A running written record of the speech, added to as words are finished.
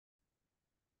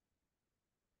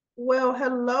Well,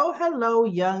 hello,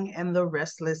 Young and the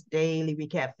Restless Daily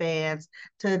Recap fans.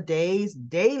 Today's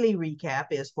daily recap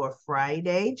is for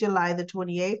Friday, July the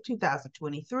 28th,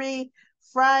 2023.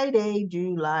 Friday,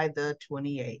 July the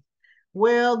 28th.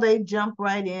 Well, they jump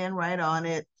right in, right on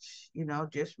it,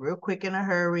 just real quick in a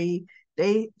hurry.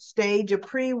 They stage a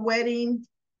pre-wedding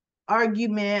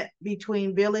argument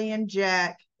between Billy and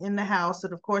Jack in the house.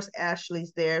 And of course,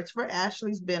 Ashley's there. It's for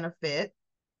Ashley's benefit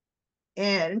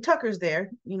and Tucker's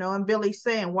there, and Billy's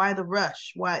saying, why the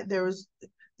rush? Why there's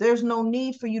no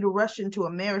need for you to rush into a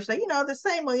marriage. Like, the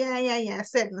same way, yeah,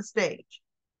 setting the stage.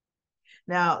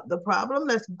 Now, the problem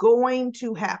that's going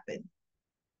to happen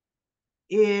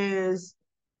is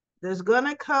there's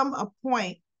gonna come a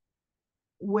point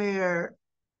where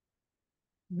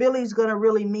Billy's gonna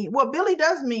really mean Billy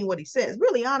does mean what he says.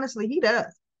 Really, honestly, he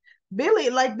does.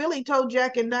 Billy told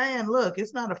Jack and Diane, look,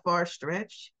 it's not a far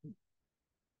stretch.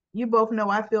 You both know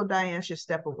I feel Diane should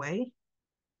step away.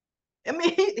 I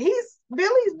mean,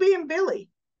 Billy's being Billy.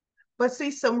 But see,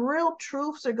 some real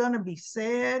truths are going to be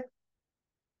said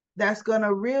that's going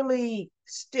to really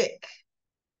stick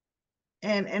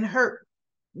and hurt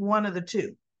one of the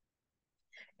two.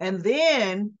 And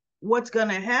then what's going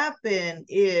to happen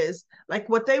is, like,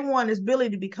 what they want is Billy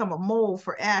to become a mole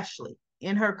for Ashley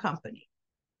in her company.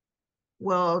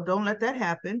 Well, don't let that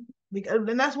happen.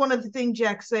 And that's one of the things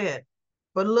Jack said.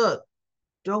 But look,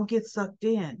 don't get sucked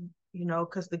in,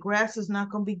 because the grass is not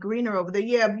going to be greener over there.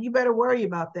 Yeah, you better worry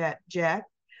about that, Jack,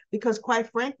 because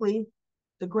quite frankly,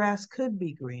 the grass could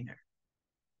be greener.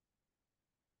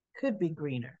 Could be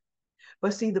greener.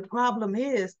 But see, the problem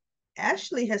is,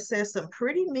 Ashley has said some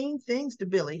pretty mean things to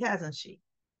Billy, hasn't she?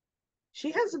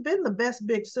 She hasn't been the best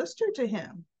big sister to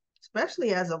him,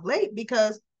 especially as of late,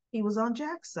 because he was on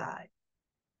Jack's side.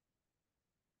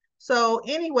 So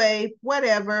anyway,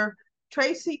 whatever.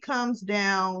 Tracy comes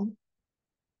down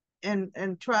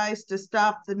and tries to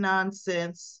stop the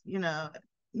nonsense.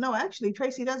 No, actually,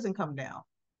 Tracy doesn't come down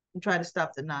and try to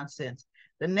stop the nonsense.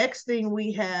 The next thing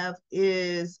we have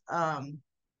is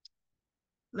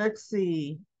let's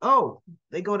see. Oh,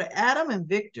 they go to Adam and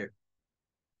Victor.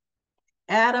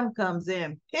 Adam comes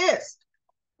in pissed,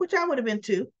 which I would have been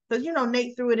too, because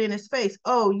Nate threw it in his face.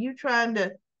 Oh, you trying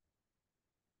to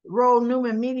roll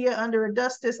Newman Media under a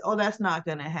dustus? Oh, that's not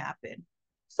going to happen.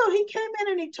 So he came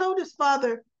in and he told his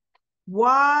father,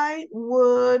 why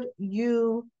would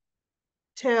you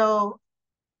tell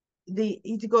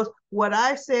he goes,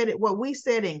 what we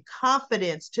said in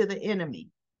confidence to the enemy?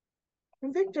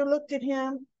 And Victor looked at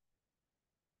him,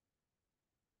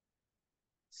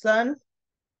 son,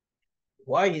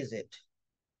 why is it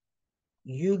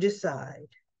you decide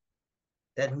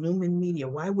that Newman Media,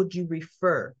 why would you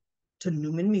refer to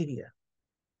Newman Media,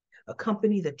 a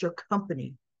company that your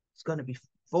company is going to be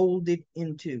folded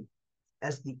into,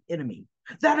 as the enemy?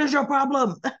 That is your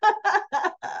problem.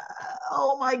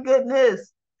 Oh my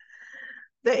goodness.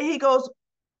 That he goes,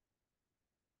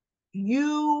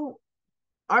 you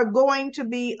are going to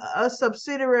be a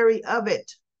subsidiary of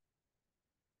it.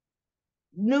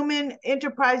 Newman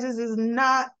Enterprises is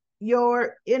not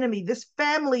your enemy. This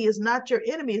family is not your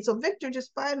enemy. And so Victor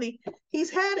just finally, he's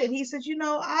had it. He says,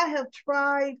 I have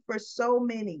tried for so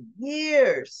many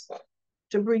years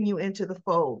to bring you into the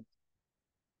fold.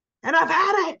 And I've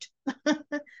had it.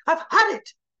 I've had it.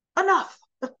 Enough.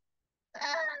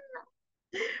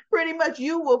 Pretty much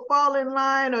you will fall in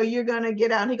line or you're going to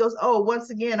get out. And he goes, oh,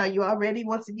 once again, are you already?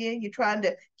 Once again, you're trying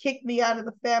to kick me out of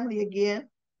the family again.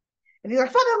 And he's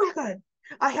like, for the record,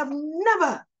 I have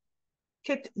never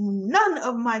kicked none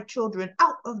of my children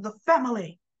out of the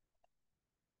family.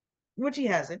 Which he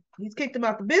hasn't. He's kicked them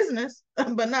out the business,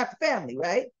 but not the family,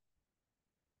 right?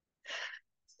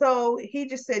 So he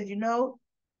just said,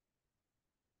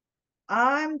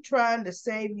 I'm trying to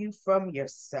save you from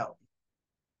yourself.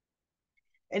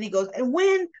 And he goes, and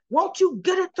when won't you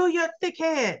get it through your thick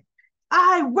head?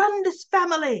 I run this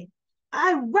family.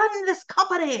 I run this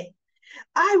company.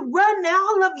 I run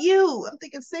all of you. I'm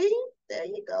thinking, see, there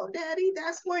you go, Daddy.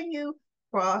 That's where you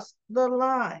cross the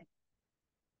line.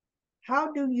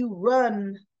 How do you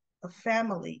run a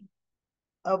family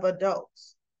of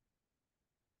adults?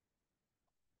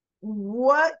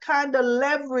 What kind of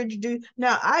leverage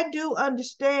now? I do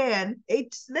understand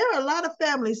there are a lot of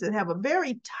families that have a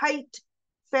very tight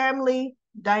family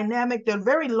dynamic. They're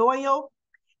very loyal,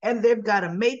 and they've got a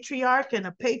matriarch and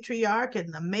a patriarch,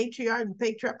 and the matriarch and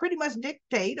patriarch pretty much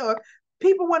dictate, or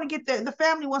people want to get the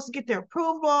family wants to get their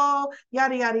approval,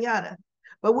 yada, yada, yada.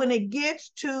 But when it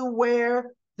gets to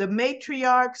where the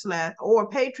matriarchs or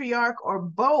patriarch or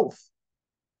both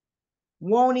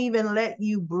won't even let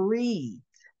you breathe,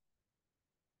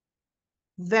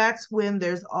 that's when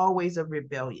there's always a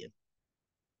rebellion.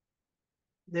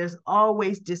 There's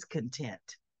always discontent.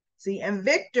 See, and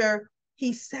Victor,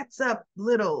 he sets up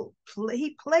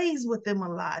he plays with them a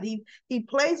lot. He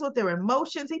plays with their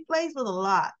emotions. He plays with a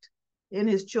lot in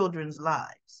his children's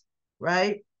lives,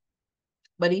 right?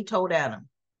 But he told Adam,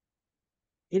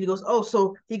 and he goes, oh,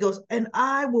 so he goes, and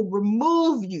I will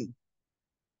remove you.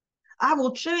 I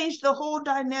will change the whole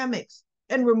dynamics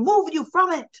and remove you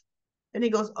from it. And he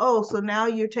goes, oh, so now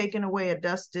you're taking away a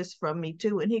Augustus from me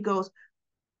too. And he goes,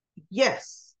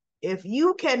 yes, if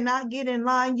you cannot get in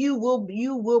line, you will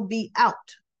be out.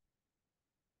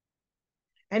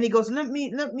 And he goes, let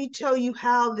me tell you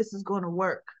how this is going to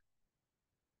work.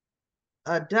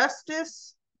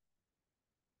 Augustus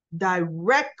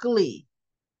directly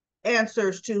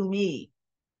answers to me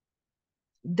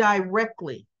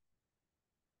directly,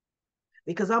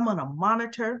 because I'm going to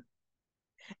monitor,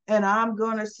 and I'm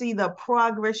going to see the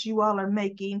progress you all are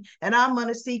making, and I'm going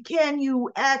to see, can you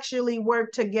actually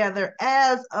work together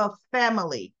as a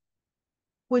family,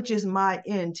 which is my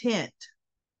intent.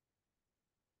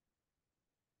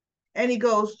 And he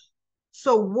goes,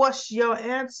 so what's your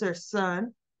answer,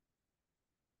 son?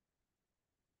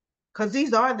 Because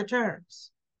these are the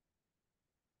terms.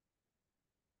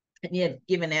 And he had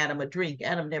given Adam a drink.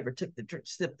 Adam never took the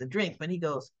sip the drink, but he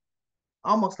goes,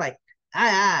 almost like,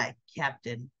 aye,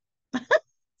 Captain.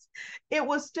 It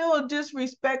was still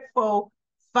disrespectful,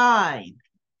 fine,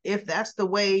 if that's the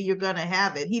way you're going to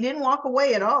have it. He didn't walk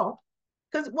away at all,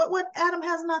 because what Adam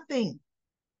has nothing.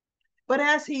 But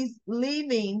as he's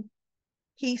leaving,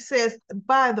 he says,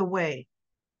 by the way,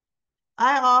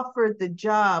 I offered the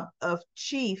job of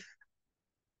chief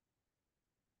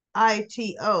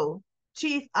ITO,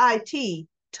 chief IT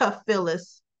to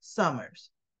Phyllis Summers.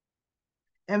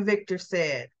 And Victor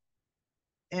said,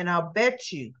 and I'll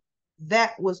bet you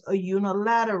that was a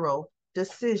unilateral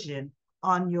decision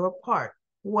on your part,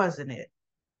 wasn't it?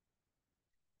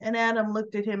 And Adam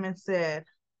looked at him and said,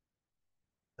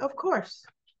 of course.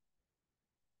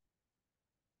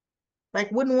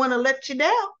 Like, wouldn't want to let you down.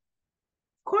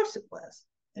 Of course it was.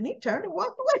 And he turned and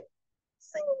walked away.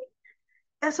 See?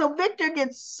 And so Victor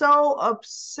gets so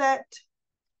upset.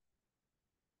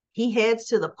 He heads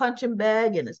to the punching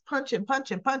bag and is punching.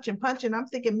 I'm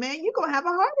thinking, man, you're going to have a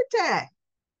heart attack.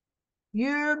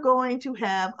 You're going to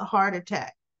have a heart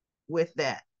attack with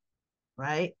that,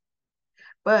 right?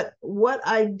 But what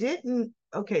I didn't,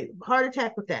 okay, heart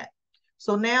attack with that.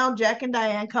 So now Jack and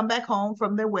Diane come back home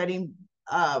from their wedding.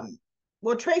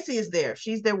 Well, Tracy is there.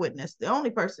 She's their witness, the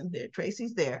only person there.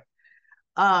 Tracy's there.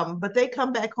 But they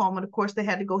come back home, and of course they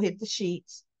had to go hit the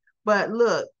sheets. But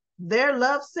look, their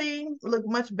love scene looked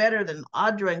much better than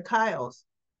Audra and Kyle's.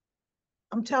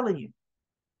 I'm telling you.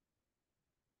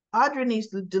 Audra needs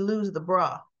to lose the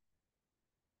bra.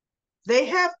 They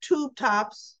have tube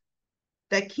tops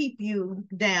that keep you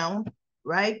down,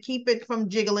 right? Keep it from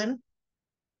jiggling.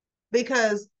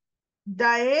 Because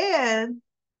Diane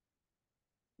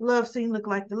love scene looked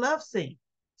like the love scene.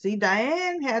 See,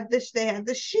 Diane had this, they had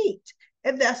the sheet.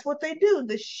 And that's what they do.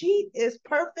 The sheet is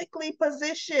perfectly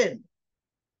positioned,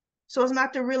 so as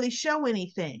not to really show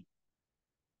anything.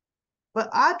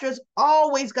 But Audra's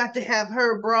always got to have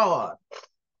her bra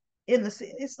in the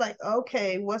scene. It's like,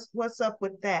 okay, what's up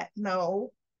with that?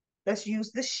 No, let's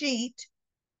use the sheet.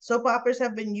 Soap operas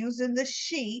have been using the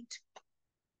sheet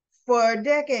for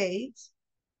decades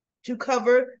to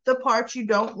cover the parts you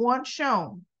don't want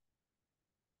shown.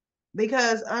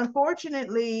 Because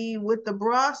unfortunately, with the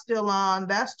bra still on,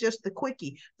 that's just the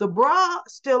quickie. The bra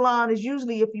still on is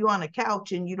usually if you're on a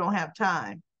couch and you don't have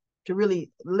time to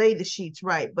really lay the sheets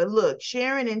right. But look,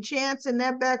 Sharon and Chance in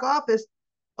that back office,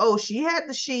 oh, she had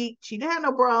the sheet. She didn't have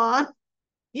no bra on,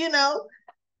 you know?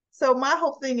 So my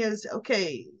whole thing is,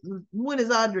 okay, when is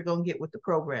Audra going to get with the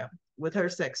program with her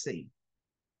sex scene?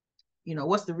 You know,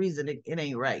 what's the reason it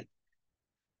ain't right?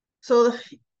 So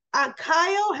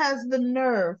Kyle has the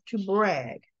nerve to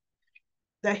brag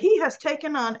that he has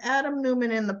taken on Adam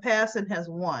Newman in the past and has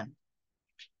won.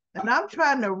 And I'm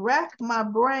trying to rack my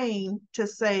brain to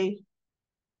say,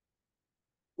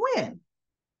 when?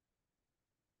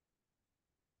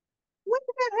 When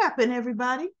did that happen,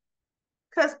 everybody?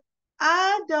 Because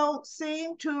I don't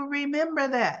seem to remember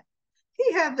that.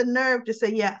 He had the nerve to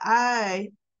say, yeah,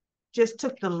 I just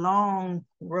took the long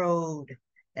road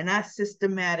and I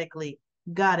systematically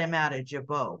got him out of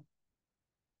Jabot.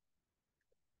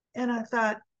 And I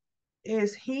thought,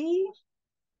 is he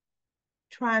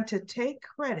trying to take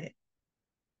credit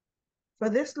for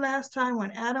this last time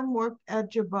when Adam worked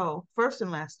at Jabot, first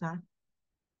and last time,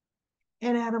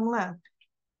 and Adam left?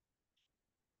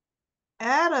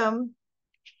 Adam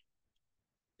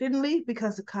Didn't leave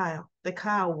because of Kyle. The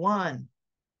Kyle won.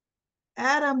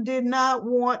 Adam did not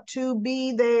want to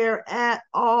be there at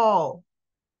all.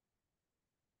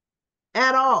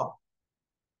 At all.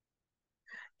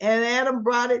 And Adam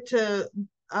brought it to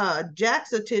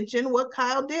Jack's attention what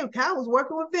Kyle did. Kyle was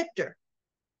working with Victor.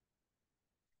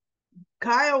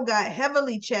 Kyle got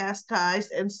heavily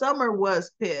chastised and Summer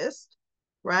was pissed,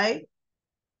 right?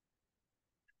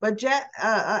 But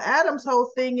Adam's whole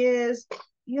thing is,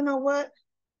 you know what?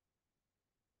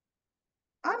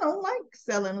 I don't like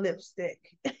selling lipstick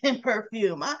and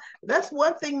perfume. That's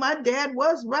one thing my dad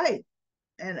was right.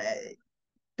 And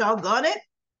doggone it,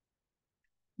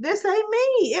 this ain't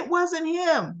me. It wasn't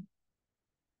him.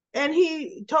 And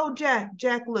he told Jack,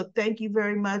 look, thank you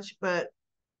very much, but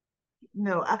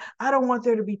no, I don't want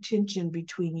there to be tension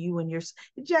between you and your.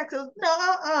 Jack says,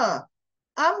 no,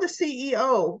 I'm the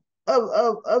CEO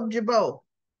of Jabot.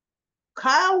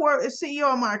 Kyle is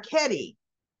CEO of Marquetti.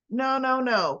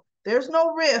 No. There's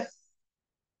no rift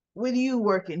with you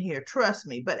working here. Trust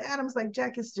me. But Adam's like,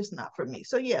 Jack, it's just not for me.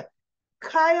 So yeah,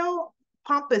 Kyle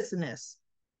pompousness.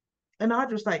 And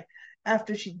Audra's like,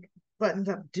 after she buttons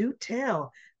up, do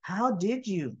tell, how did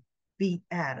you beat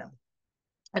Adam?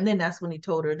 And then that's when he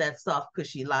told her that soft,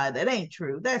 cushy lie. That ain't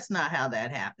true. That's not how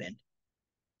that happened.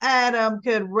 Adam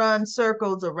could run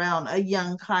circles around a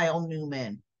young Kyle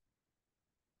Newman.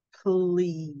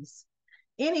 Please.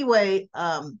 Anyway,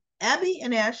 Abby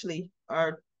and Ashley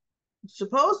are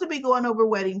supposed to be going over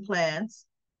wedding plans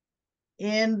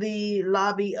in the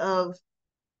lobby of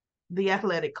the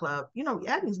athletic club. You know,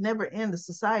 Abby's never in the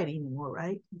society anymore,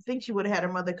 right? You think she would have had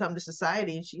her mother come to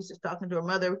society and she's just talking to her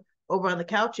mother over on the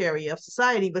couch area of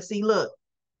society. But see, look,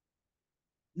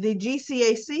 the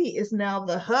GCAC is now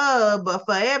the hub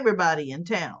for everybody in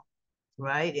town,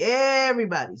 right?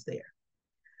 Everybody's there.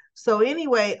 So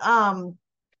anyway,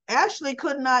 Ashley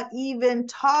could not even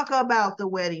talk about the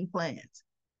wedding plans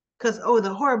because,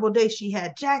 the horrible day she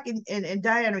had. Jack and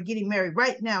Diane are getting married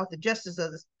right now with the justice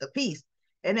of the peace.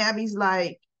 And Abby's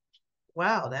like,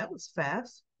 wow, that was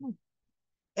fast.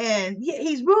 And yeah,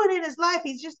 he's ruining his life.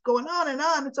 He's just going on and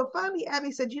on. And so finally,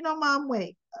 Abby said, you know, Mom,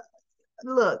 wait,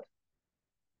 look,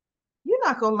 you're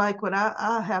not going to like what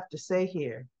I have to say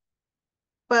here.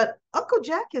 But Uncle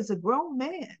Jack is a grown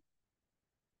man.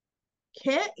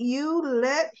 Can't you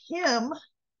let him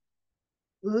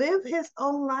live his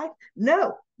own life?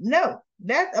 No,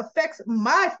 that affects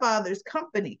my father's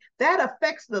company. That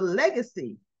affects the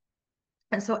legacy.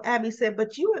 And so Abby said,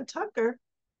 but you and Tucker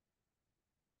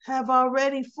have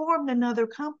already formed another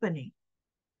company.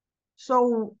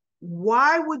 So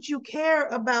why would you care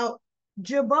about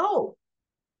Jabot?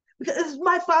 Because it's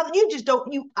my father.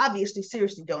 You obviously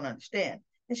seriously don't understand.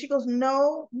 And she goes,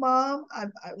 no, Mom,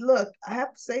 look, I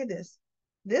have to say this.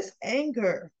 This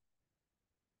anger,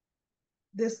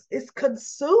 this is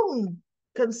consuming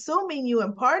you.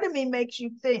 And part of me makes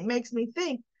me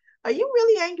think, are you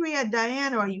really angry at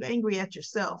Diane or are you angry at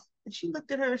yourself? And she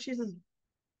looked at her and she says,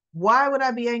 why would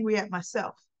I be angry at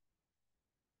myself?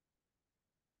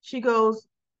 She goes,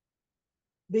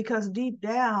 because deep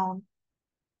down,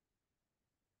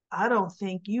 I don't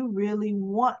think you really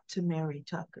want to marry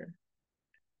Tucker.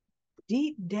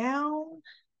 Deep down,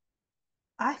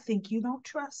 I think you don't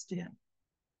trust him.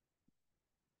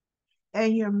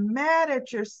 And you're mad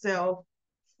at yourself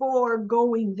for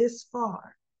going this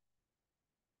far.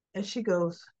 And she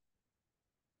goes,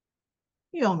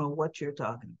 you don't know what you're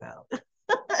talking about. And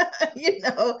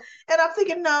I'm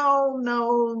thinking,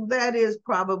 no, that is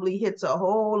probably hits a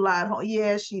whole lot.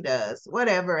 Yeah, she does.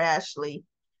 Whatever, Ashley,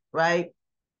 right?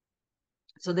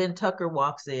 So then Tucker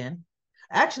walks in.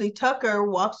 Actually, Tucker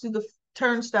walks through the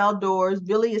turnstile doors.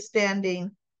 Billy is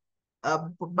standing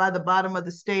by the bottom of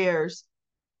the stairs.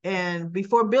 And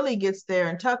before Billy gets there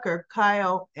and Tucker,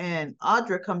 Kyle and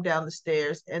Audra come down the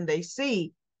stairs and they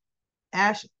see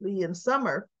Ashley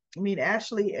and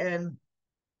Ashley and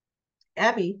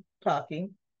Abby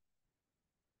talking.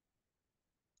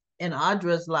 And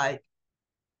Audra's like,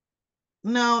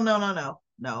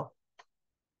 no.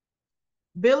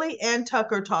 Billy and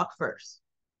Tucker talk first.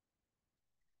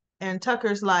 And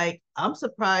Tucker's like, I'm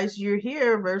surprised you're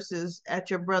here versus at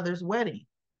your brother's wedding.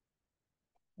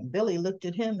 And Billy looked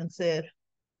at him and said,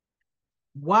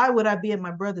 why would I be at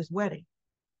my brother's wedding?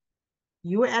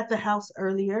 You were at the house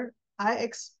earlier. I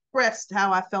expressed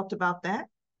how I felt about that.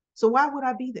 So why would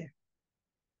I be there?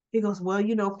 He goes, well,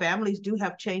 families do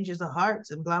have changes of hearts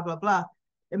and blah, blah, blah.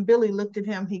 And Billy looked at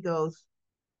him. He goes,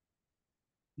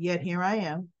 yet here I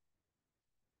am.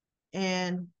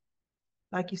 And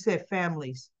like you said,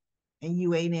 families, and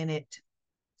you ain't in it.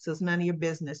 So it's none of your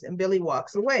business. And Billy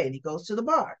walks away and he goes to the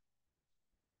bar.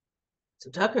 So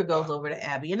Tucker goes over to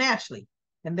Abby and Ashley.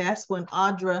 And that's when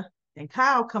Audra and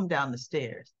Kyle come down the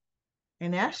stairs.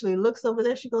 And Ashley looks over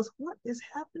there. She goes, what is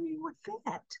happening with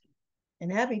that?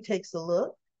 And Abby takes a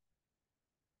look.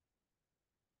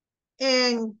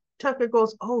 And Tucker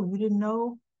goes, oh, you didn't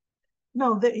know?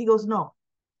 No, he goes, no.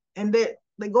 And they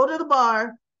go to the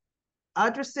bar.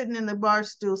 Audra's sitting in the bar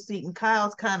stool seat, and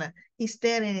Kyle's he's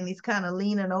standing and he's kind of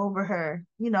leaning over her.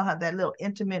 You know how that little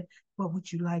intimate, what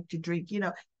would you like to drink? You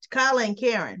know, Kyle ain't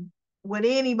caring what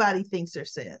anybody thinks or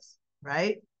says,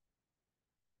 right?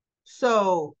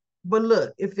 So, but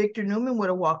look, if Victor Newman would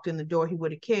have walked in the door, he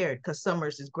would have cared because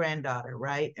Summer's his granddaughter,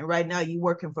 right? And right now you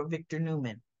working for Victor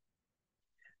Newman.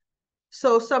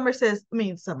 So Tucker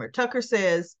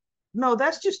says, no,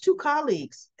 that's just two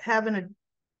colleagues having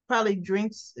probably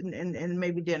drinks and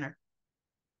maybe dinner.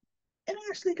 And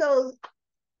Ashley goes,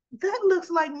 that looks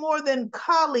like more than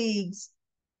colleagues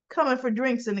coming for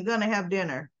drinks and they're going to have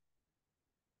dinner.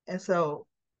 And so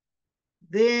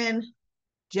then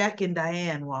Jack and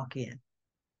Diane walk in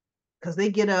because they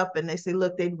get up and they say,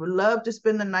 look, they would love to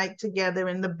spend the night together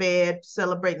in the bed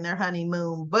celebrating their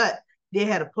honeymoon, but they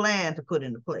had a plan to put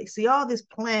into place. See, all this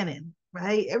planning,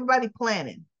 right? Everybody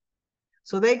planning.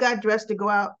 So they got dressed to go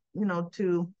out,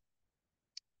 to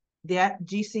the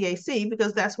GCAC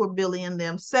because that's where Billy and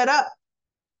them set up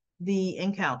the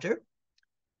encounter.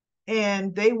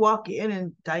 And they walk in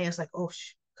and Diane's like, oh,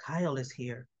 Kyle is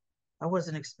here. I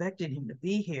wasn't expecting him to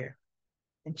be here.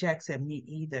 And Jack said, me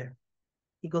either.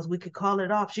 He goes, we could call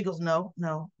it off. She goes, no.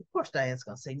 Of course Diane's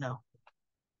going to say no.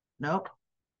 No,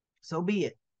 so be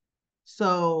it.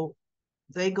 So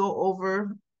they go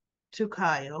over to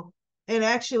Kyle. And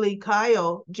actually,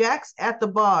 Jack's at the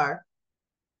bar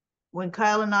when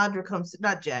Kyle and Audra comes,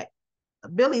 not Jack,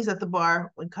 Billy's at the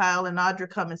bar when Kyle and Audra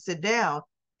come and sit down.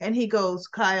 And he goes,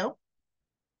 Kyle,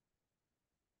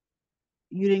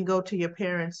 you didn't go to your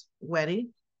parents' wedding?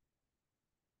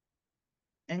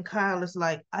 And Kyle is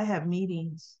like, I have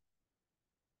meetings.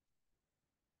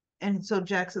 And so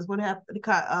Jack says, what happened?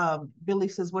 Billy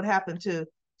says, what happened to,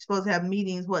 supposed to have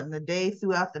meetings, what, in the day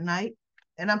throughout the night?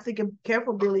 And I'm thinking,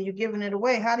 careful, Billy, you're giving it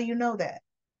away. How do you know that?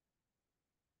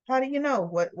 How do you know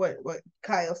what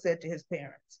Kyle said to his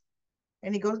parents?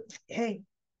 And he goes, hey,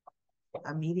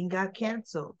 a meeting got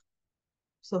canceled.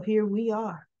 So here we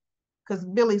are. Because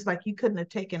Billy's like, you couldn't have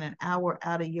taken an hour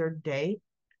out of your day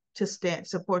to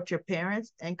support your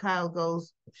parents. And Kyle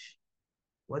goes,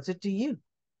 what's it to you?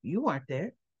 You weren't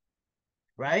there.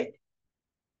 Right?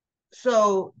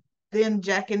 So then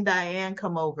Jack and Diane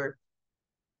come over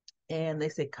and they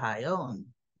say, Kyle, and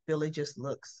Billy just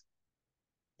looks.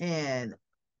 And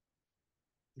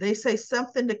they say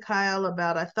something to Kyle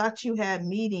about, I thought you had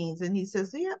meetings. And he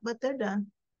says, yeah, but they're done.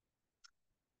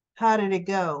 How did it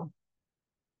go?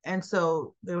 And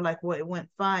so they were like, well, it went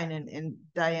fine. And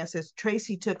Diane says,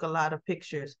 Tracy took a lot of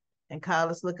pictures. And Kyle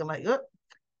is looking like, oh,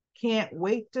 can't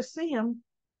wait to see him.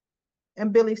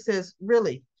 And Billy says,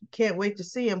 really, can't wait to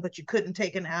see him, but you couldn't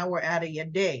take an hour out of your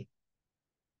day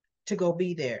to go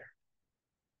be there.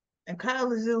 And Kyle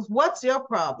says, what's your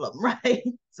problem, right?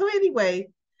 So anyway,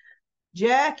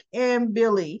 Jack and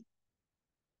Billy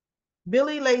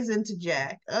lays into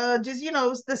Jack.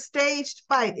 It's the staged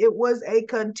fight. It was a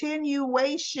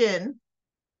continuation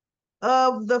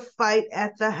of the fight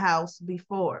at the house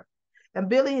before. And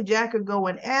Billy and Jack are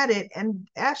going at it. And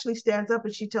Ashley stands up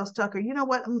and she tells Tucker, you know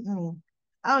what? I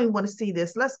don't even want to see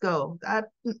this. Let's go.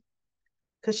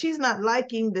 Because she's not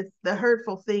liking the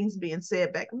hurtful things being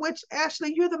said back. Which,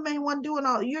 Ashley, you're the main one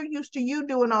you're used to you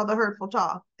doing all the hurtful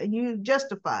talk. And you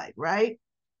justified, right?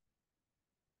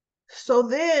 So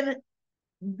then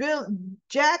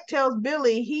Jack tells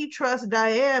Billy he trusts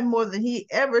Diane more than he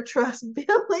ever trusts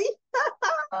Billy.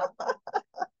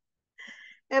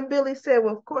 And Billy said,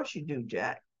 well, of course you do,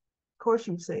 Jack. Of course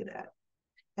you say that.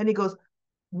 And he goes,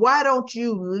 why don't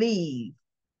you leave?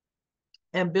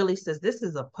 And Billy says, this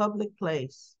is a public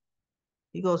place.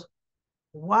 He goes,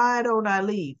 why don't I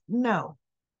leave? No,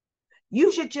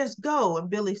 you should just go. And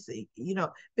Billy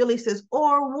says,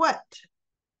 or what?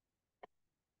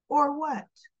 Or what?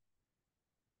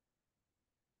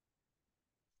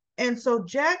 And so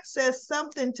Jack says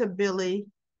something to Billy.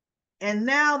 And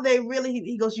now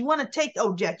he goes, you want to take,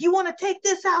 Jack, you want to take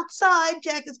this outside?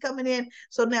 Jack is coming in.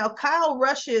 So now Kyle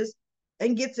rushes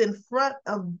and gets in front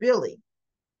of Billy.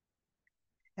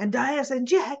 And Diane said,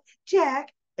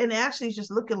 Jack. And Ashley's just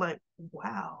looking like,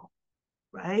 wow,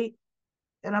 right?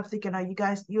 And I'm thinking, are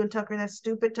you and Tucker that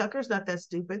stupid? Tucker's not that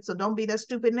stupid, so don't be that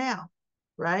stupid now,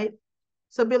 right?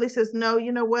 So Billy says, no,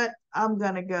 you know what? I'm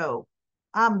going to go.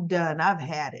 I'm done. I've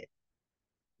had it.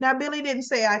 Now, Billy didn't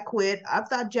say I quit. I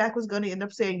thought Jack was going to end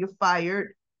up saying you're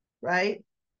fired. right?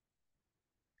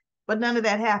 But none of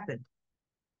that happened.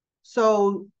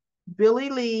 So Billy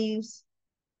leaves,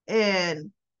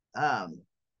 and um,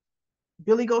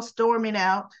 Billy goes storming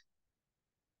out.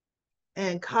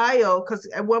 And Kyle, because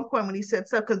at one point when he said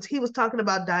stuff, because he was talking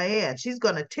about Diane, she's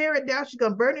going to tear it down, she's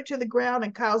going to burn it to the ground.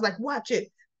 And Kyle's like, watch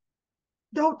it.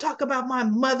 Don't talk about my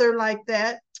mother like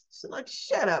that. So, like,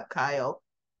 shut up, Kyle.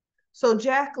 So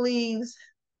Jack leaves.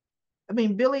 I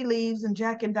mean, Billy leaves, and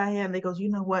Jack and Diane, they goes, you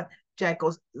know what? Jack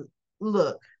goes,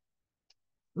 look,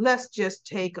 let's just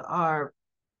take our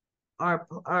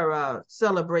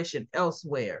celebration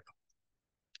elsewhere.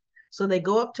 So they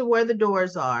go up to where the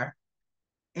doors are,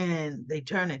 and they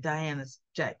turn it. Diane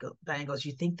goes,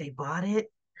 you think they bought it?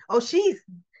 Oh,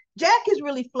 Jack is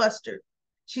really flustered.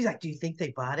 She's like, do you think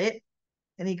they bought it?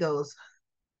 And he goes,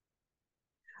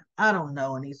 I don't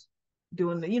know. And he's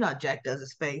doing the, how Jack does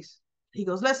his face. He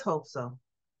goes, let's hope so.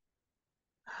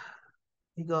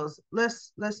 He goes,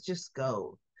 let's just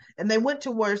go. And they went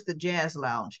towards the jazz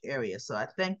lounge area. So I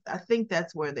think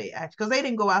that's where they act, because they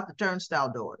didn't go out the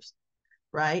turnstile doors,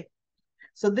 right?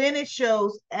 So then it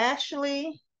shows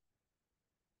Ashley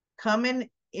coming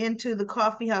into the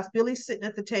coffee house. Billy's sitting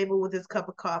at the table with his cup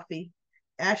of coffee.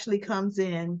 Ashley comes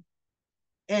in,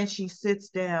 and she sits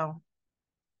down,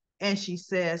 and she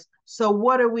says, so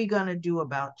what are we going to do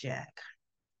about Jack?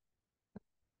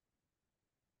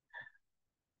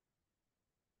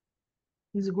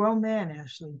 He's a grown man,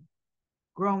 Ashley.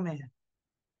 Grown man.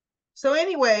 So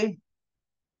anyway,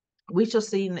 we shall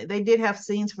see. They did have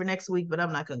scenes for next week, but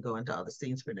I'm not going to go into all the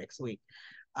scenes for next week.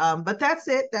 But that's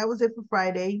it. That was it for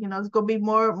Friday. It's gonna be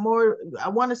more. I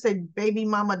want to say baby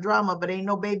mama drama, but ain't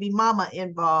no baby mama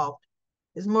involved.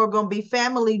 It's more gonna be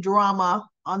family drama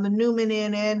on the Newman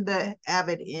end and the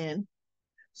Abbott end.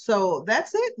 So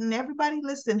that's it. And everybody,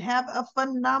 listen, have a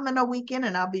phenomenal weekend,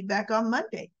 and I'll be back on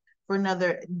Monday for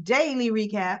another daily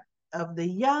recap of The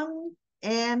Young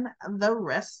and the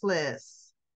Restless.